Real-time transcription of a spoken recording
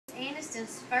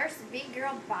Anistyn's first big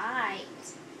girl bite.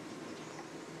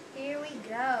 Here we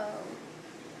go.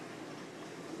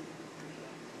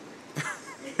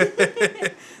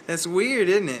 That's weird,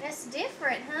 isn't it? That's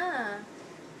different, huh?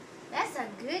 That's a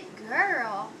good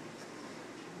girl.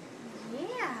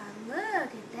 Yeah, look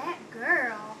at that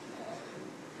girl.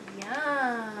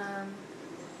 Yum.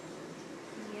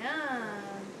 Yum.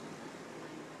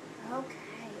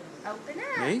 Okay, open up.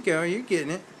 There you go, you're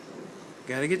getting it.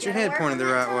 Gotta get your head pointed the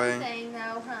right way. Thing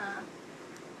though, huh?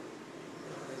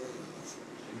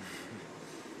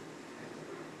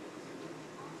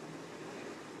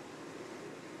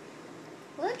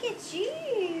 Look at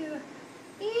you.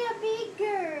 You're a big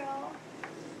girl.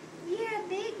 You're a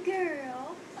big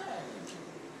girl.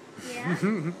 Yeah?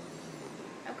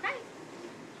 Okay.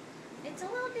 It's a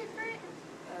little different.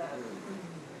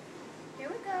 Here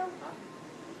we go.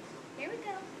 Here we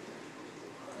go.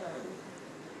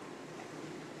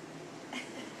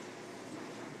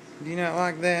 Do you not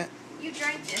like that? You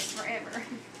drank this forever.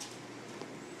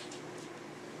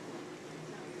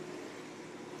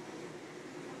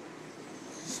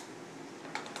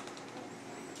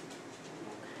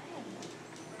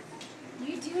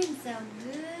 You're doing so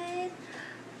good.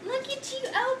 Look at you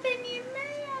open your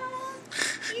mouth.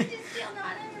 You're just still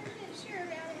not 100% sure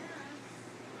about it,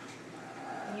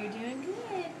 huh? You're doing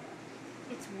good.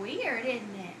 It's weird,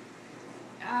 isn't it?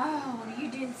 Oh,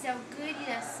 you're doing so good.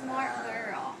 You're a smart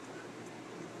girl.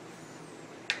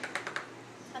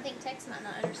 I think Tex might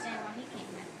not understand why he can't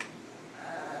have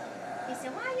it. He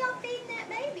said, why are y'all feeding that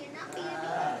baby and not feeding me?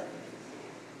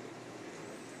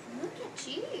 Look at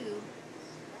you.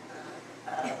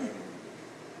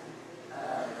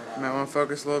 Might want to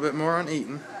focus a little bit more on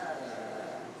eating.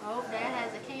 Oh, Dad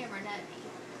has a camera, doesn't he?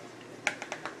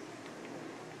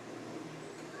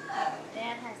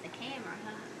 Dad has the camera,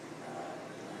 huh?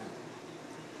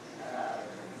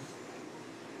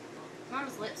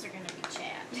 Mama's lips are going to be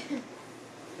chapped.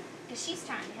 Because she's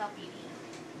trying to help you eat.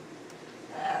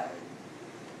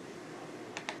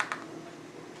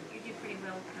 You do pretty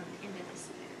well coming into this.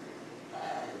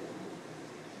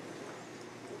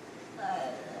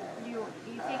 You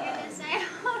figure this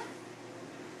out?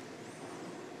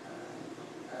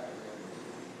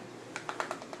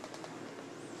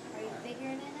 Are you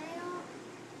figuring it out?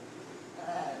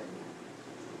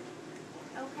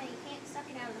 Okay, you can't suck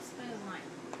it out of the spoon like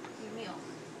your milk.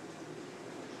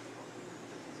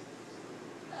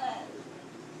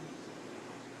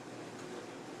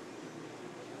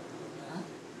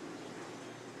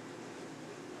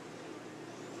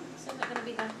 So it's going to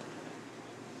be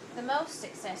the most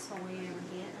successful we ever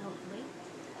get, hopefully.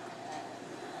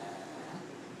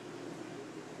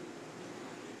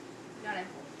 Gotta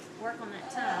work on that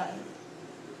tongue.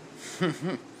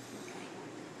 Okay.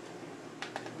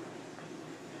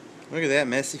 Look at that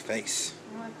messy face.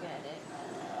 Look at it.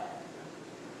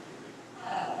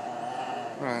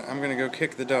 Right, I'm gonna go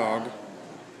kick the dog.